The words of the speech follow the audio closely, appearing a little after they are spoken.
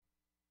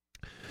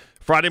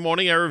Friday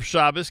morning, Erev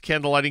Shabbos,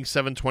 candlelighting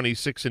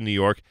 726 in New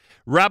York.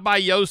 Rabbi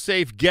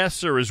Yosef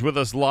Gesser is with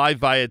us live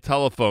via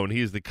telephone.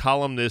 He is the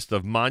columnist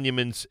of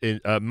Monuments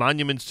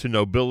to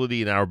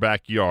Nobility in Our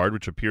Backyard,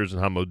 which appears in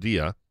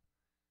Hamodia.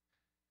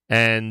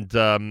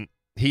 And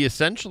he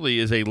essentially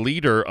is a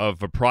leader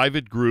of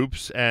private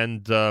groups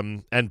and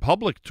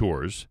public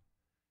tours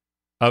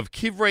of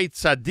Kivrei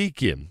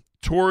Tzadikim,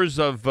 tours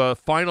of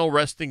final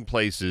resting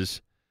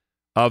places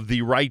of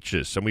the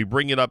righteous. And we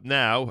bring it up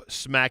now,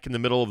 smack in the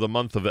middle of the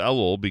month of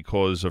Elul,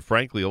 because,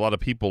 frankly, a lot of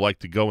people like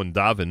to go and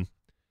daven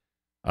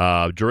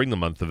during the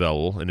month of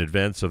Elul in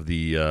advance of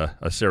the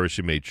Aseret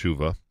Shemei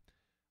Tshuva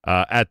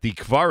at the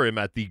Kvarim,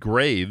 at the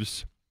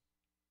graves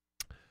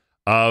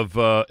of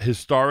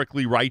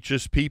historically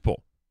righteous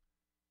people.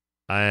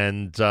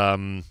 And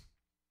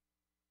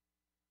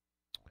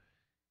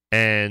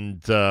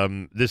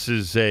this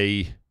is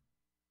a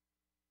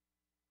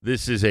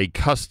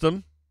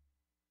custom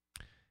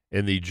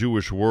in the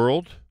Jewish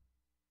world,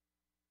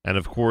 and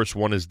of course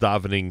one is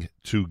davening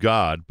to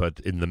God,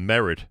 but in the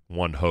merit,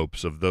 one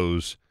hopes, of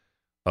those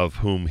of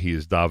whom he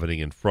is davening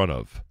in front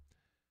of.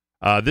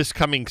 This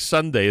coming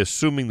Sunday,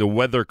 assuming the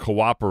weather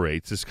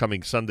cooperates,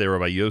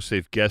 Rabbi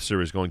Yosef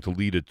Gesser is going to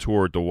lead a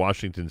tour at the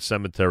Washington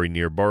Cemetery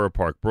near Borough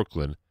Park,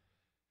 Brooklyn.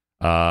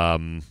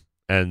 And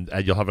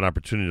you'll have an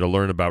opportunity to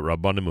learn about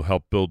Rabbanim who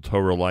helped build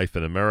Torah life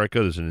in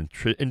America. There's an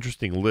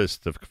interesting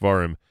list of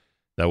Kvarim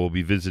that will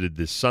be visited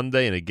this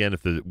Sunday. And again,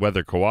 if the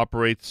weather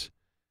cooperates,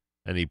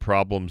 any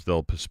problems,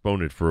 they'll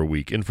postpone it for a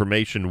week.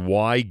 Information,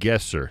 Y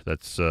Gesser,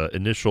 that's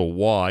initial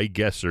Y,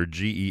 Gesser,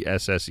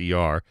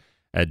 Gesser,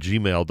 at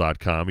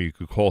gmail.com. You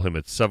could call him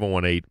at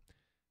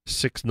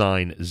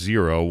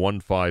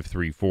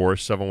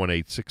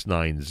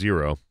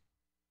 718-690-1534,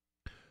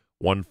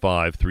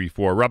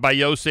 718-690-1534. Rabbi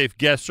Yosef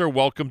Gesser,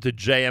 welcome to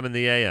JM in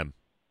the AM.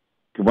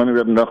 Good morning,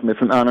 Rabbi Nachum.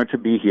 It's an honor to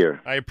be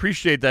here. I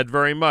appreciate that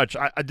very much.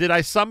 Did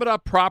I sum it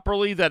up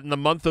properly that in the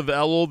month of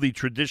Elul, the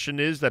tradition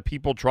is that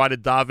people try to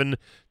daven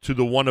to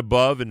the one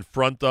above, in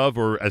front of,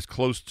 or as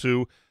close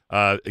to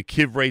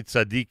Kivrei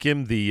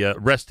Tzadikim, the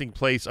resting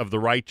place of the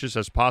righteous,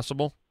 as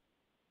possible?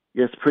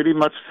 Yes, pretty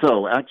much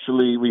so.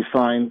 Actually, we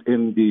find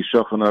in the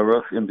Shulchan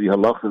Aruch, in the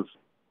halachas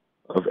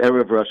of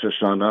Erev Rosh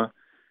Hashanah,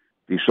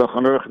 the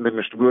Shulchan Aruch and the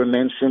Mishnah Berurah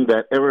mentioned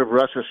that Erev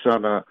Rosh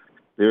Hashanah,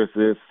 there's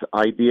this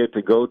idea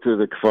to go to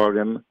the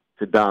Kfarim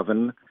to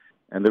daven,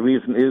 and the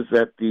reason is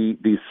that the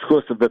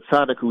schus of the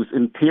tzaddik who's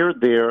interred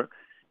there,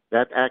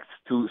 that acts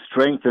to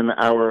strengthen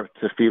our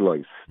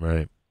tefillos.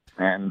 Right.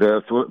 And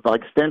so by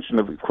extension,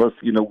 of course,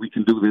 we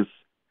can do this.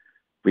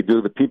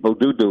 The people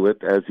do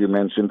it, as you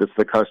mentioned. It's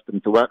the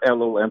custom throughout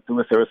Elul and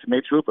through Aseret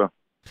Shemei Tshuva.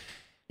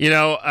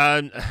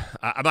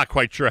 I'm not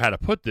quite sure how to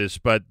put this,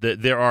 but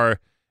there are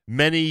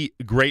many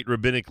great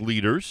rabbinic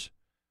leaders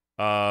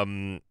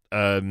who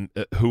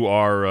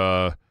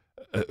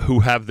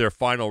have their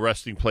final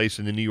resting place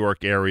in the New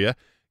York area.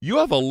 You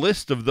have a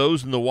list of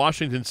those in the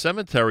Washington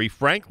Cemetery,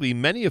 frankly,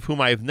 many of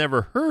whom I have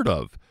never heard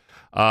of.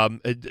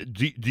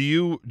 Do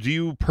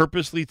you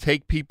purposely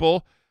take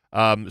people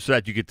so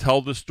that you could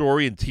tell the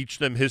story and teach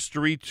them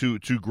history to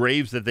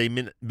graves that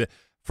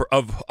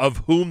of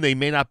whom they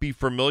may not be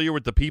familiar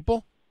with the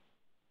people?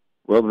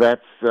 Well,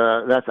 that's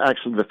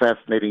actually the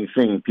fascinating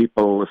thing.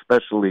 People,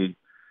 especially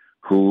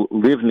who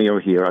live near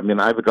here. I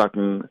mean, I've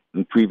gotten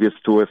in previous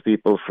tours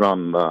people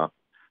from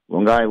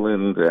Long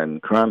Island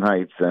and Crown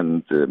Heights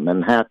and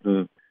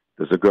Manhattan.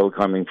 There's a girl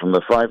coming from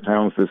the Five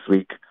Towns this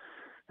week,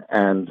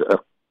 and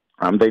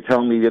they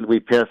tell me that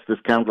we passed this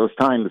countless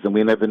times, and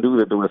we never knew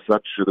that there was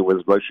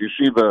Rosh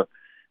Yeshiva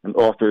and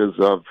authors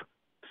of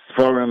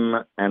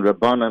Sforim and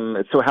Rabbanim.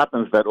 It so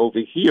happens that over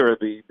here,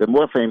 the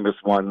more famous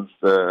ones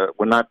were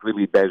not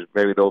really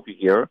buried over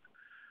here,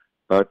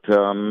 but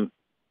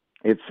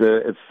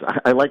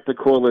I like to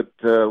call it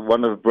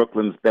one of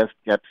Brooklyn's best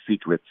kept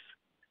secrets.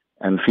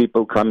 And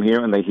people come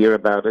here and they hear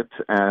about it,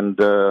 and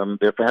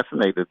they're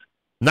fascinated.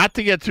 Not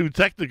to get too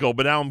technical,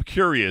 but now I'm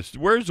curious.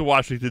 Where's the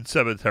Washington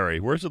Cemetery?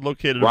 Where's it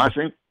located?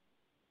 Washington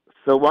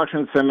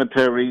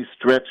Cemetery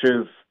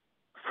stretches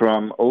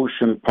from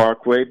Ocean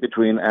Parkway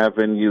between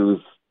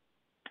Avenues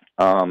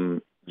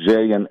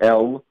J and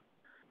L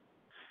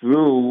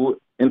through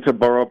into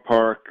Borough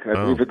Park. I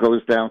believe it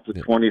goes down to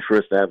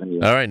 21st Avenue.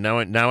 All right, now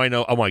I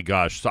know. Oh my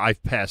gosh! So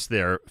I've passed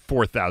there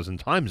 4,000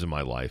 times in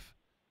my life,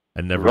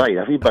 and never. Right,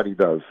 everybody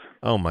does.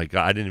 Oh my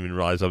God! I didn't even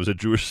realize I was a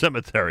Jewish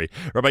cemetery.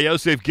 Rabbi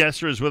Yosef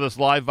Gesser is with us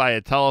live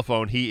via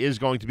telephone. He is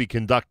going to be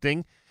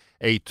conducting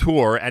a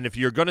tour, and if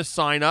you're going to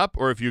sign up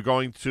or if you're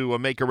going to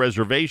make a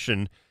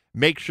reservation,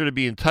 make sure to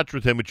be in touch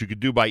with him, which you could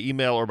do by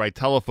email or by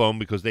telephone,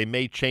 because they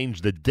may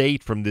change the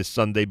date from this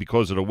Sunday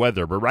because of the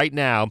weather. But right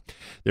now,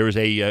 there is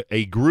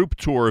a group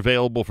tour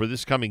available for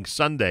this coming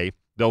Sunday.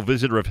 They'll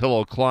visit Rav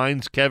Hillel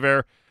Klein's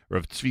kever,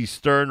 Rav Tzvi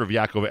Stern, Rav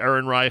Yaakov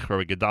Ehrenreich,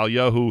 Rav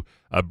Gedaliahu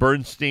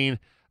Bernstein,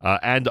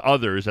 and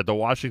others at the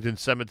Washington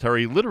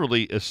Cemetery,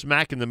 literally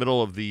smack in the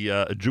middle of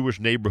the Jewish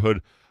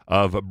neighborhood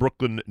of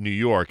Brooklyn, New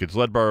York. It's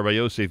led by Rabbi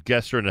Yosef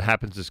Gesser, and it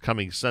happens this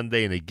coming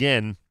Sunday. And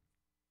again,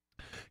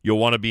 you'll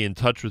want to be in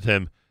touch with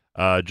him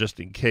just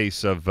in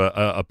case of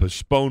a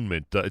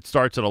postponement. It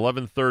starts at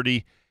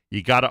 11:30.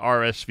 You got to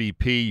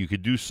RSVP. You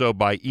could do so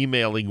by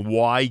emailing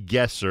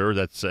ygesser,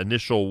 that's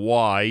initial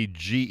Y,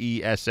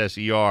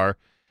 GESSER,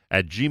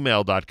 at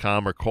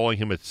gmail.com, or calling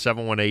him at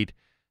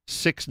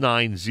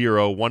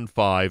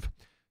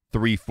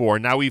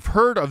 718-690-1534. Now, we've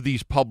heard of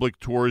these public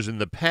tours in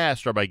the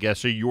past, Rabbi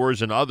Gesser,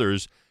 yours and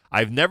others.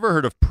 I've never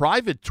heard of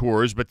private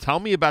tours, but tell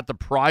me about the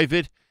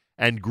private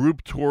and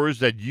group tours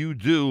that you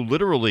do,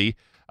 literally,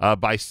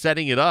 by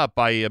setting it up,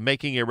 by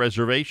making a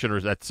reservation,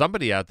 or that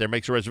somebody out there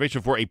makes a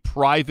reservation for a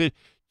private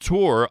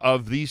tour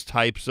of these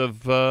types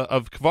of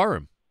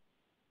kvarim.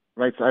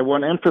 Right. So I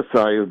want to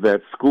emphasize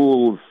that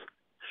schools,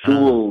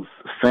 shuls,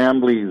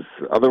 families,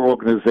 other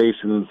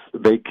organizations,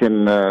 they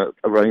can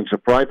arrange a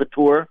private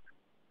tour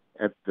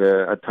at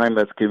a time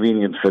that's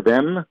convenient for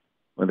them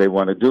when they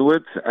want to do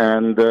it,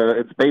 and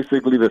it's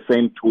basically the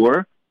same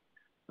tour.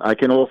 I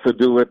can also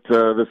do it.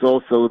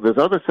 There's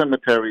other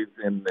cemeteries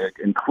in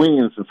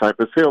Queens and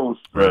Cypress Hills.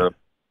 Right.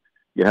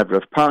 You have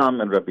Rav Palm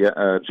and Rabbi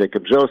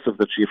Jacob Joseph,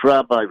 the chief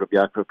rabbi, Rabbi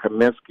Yaakov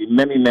Kamenetsky,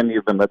 many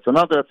of them. That's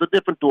a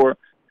different tour.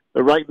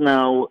 But right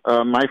now,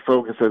 my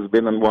focus has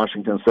been on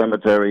Washington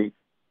Cemetery,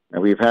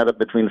 and we've had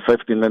between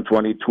 15 and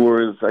 20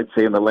 tours, I'd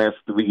say, in the last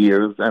 3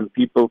 years, and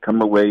people come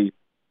away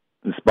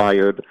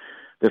inspired.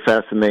 They're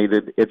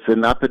fascinated. It's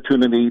an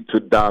opportunity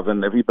to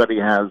daven. Everybody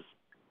has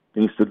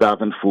things to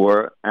daven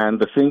for, and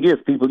the thing is,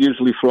 people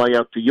usually fly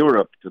out to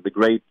Europe, to the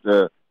great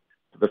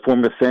the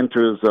former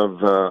centers of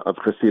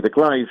Hasidic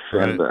life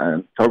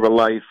and Torah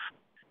life,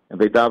 and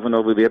they daven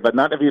over there. But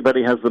not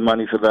everybody has the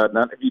money for that.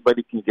 Not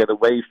everybody can get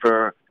away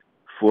for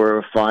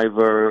 5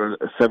 or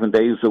 7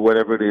 days or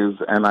whatever it is.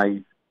 And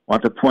I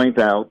want to point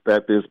out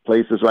that there's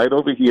places right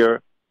over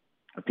here,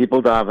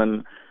 people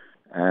daven,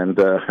 and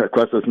of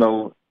course there's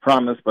no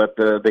promise, but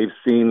they've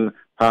seen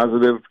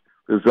positive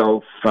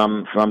results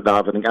from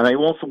davening. And I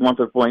also want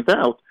to point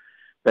out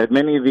that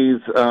many of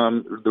these,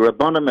 the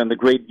Rabbanim and the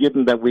great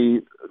Yidden that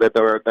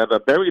are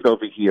buried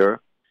over here,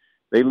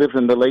 they lived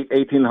in the late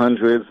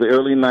 1800s, the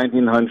early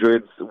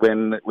 1900s,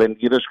 when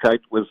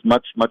Yiddishkeit was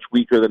much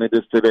weaker than it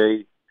is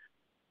today.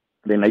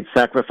 They made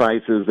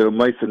sacrifices. They were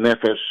moiser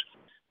nefesh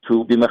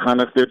to be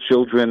mechanech their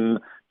children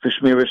for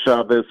Shmira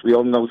Shabbos. We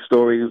all know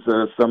stories.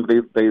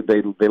 Somebody they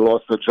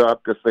lost their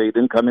job because they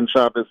didn't come in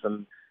Shabbos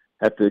and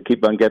had to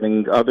keep on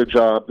getting other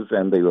jobs,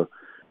 and they were.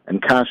 And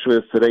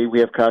kashrus, today we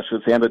have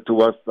kashrus handed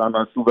to us on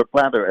a silver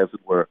platter, as it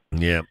were.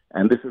 Yeah.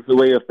 And this is the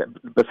way of,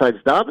 besides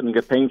davening,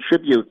 of paying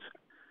tribute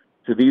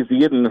to these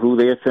Yidden who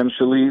they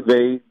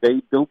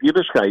built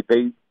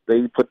Yiddishkeit.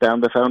 They put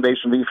down the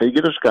foundation for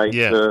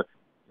Yiddishkeit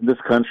in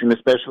this country, and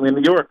especially in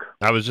New York.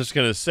 I was just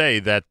going to say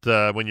that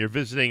when you're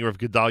visiting Rav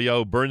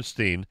Gedalia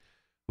Bernstein,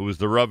 who was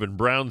the Rav in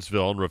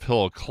Brownsville, and Rav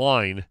Hillel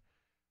Klein,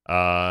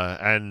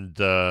 and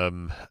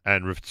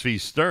Rav Tzvi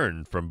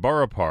Stern from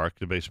Borough Park,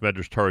 the Beis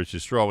Medrash Torah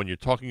Yisrael, when you're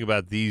talking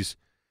about these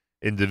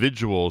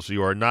individuals,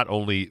 you are not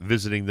only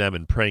visiting them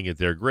and praying at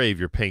their grave,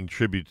 you're paying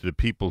tribute to the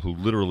people who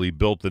literally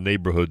built the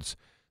neighborhoods,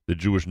 the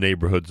Jewish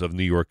neighborhoods of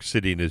New York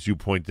City. And as you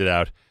pointed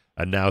out,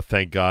 and now,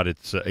 thank God,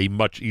 it's a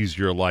much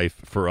easier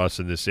life for us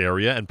in this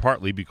area, and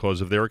partly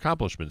because of their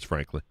accomplishments,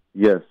 frankly.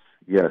 Yes.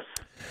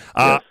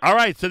 All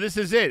right, so this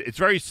is it. It's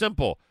very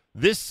simple.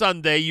 This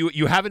Sunday,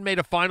 you haven't made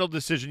a final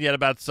decision yet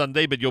about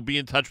Sunday, but you'll be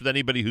in touch with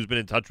anybody who's been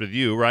in touch with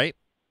you, right?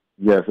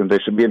 Yes, and they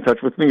should be in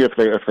touch with me if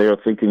they are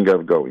thinking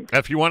of going.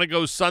 If you want to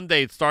go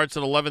Sunday, it starts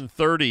at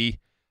 11:30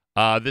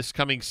 this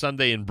coming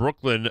Sunday in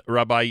Brooklyn.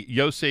 Rabbi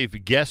Yosef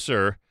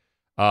Gesser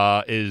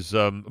is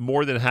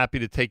more than happy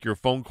to take your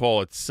phone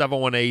call at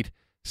 718-690-1534,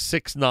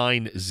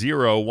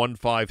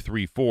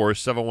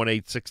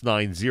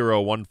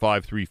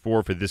 718-690-1534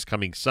 for this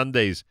coming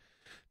Sunday's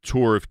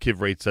tour of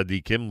Kivrei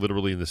Tzadikim,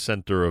 literally in the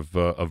center of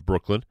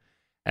Brooklyn.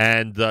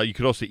 And you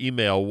could also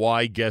email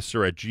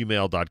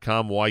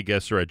ygesser@gmail.com,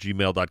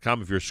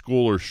 ygesser@gmail.com. If your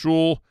school or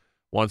shul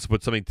wants to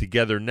put something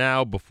together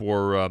now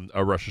before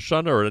a Rosh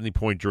Hashanah or at any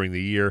point during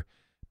the year,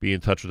 be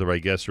in touch with Rabbi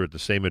Gesser at the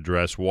same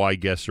address,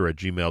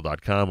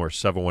 ygesser@gmail.com or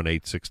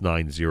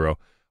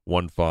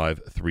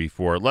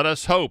 718-690-1534. Let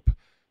us hope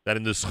that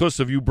in the schus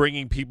of you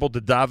bringing people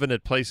to daven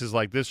at places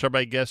like this,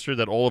 Rabbi Gesser,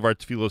 that all of our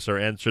tefillos are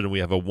answered and we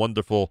have a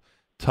wonderful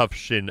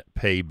Tufshin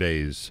Pei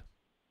Beis.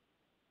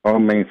 Oh,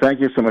 man, thank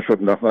you so much for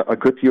a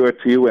good year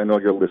to you and all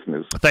your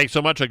listeners. Thanks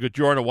so much. A good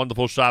year and a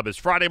wonderful Shabbos.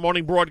 Friday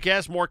morning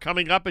broadcast. More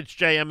coming up. It's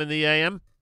JM in the AM.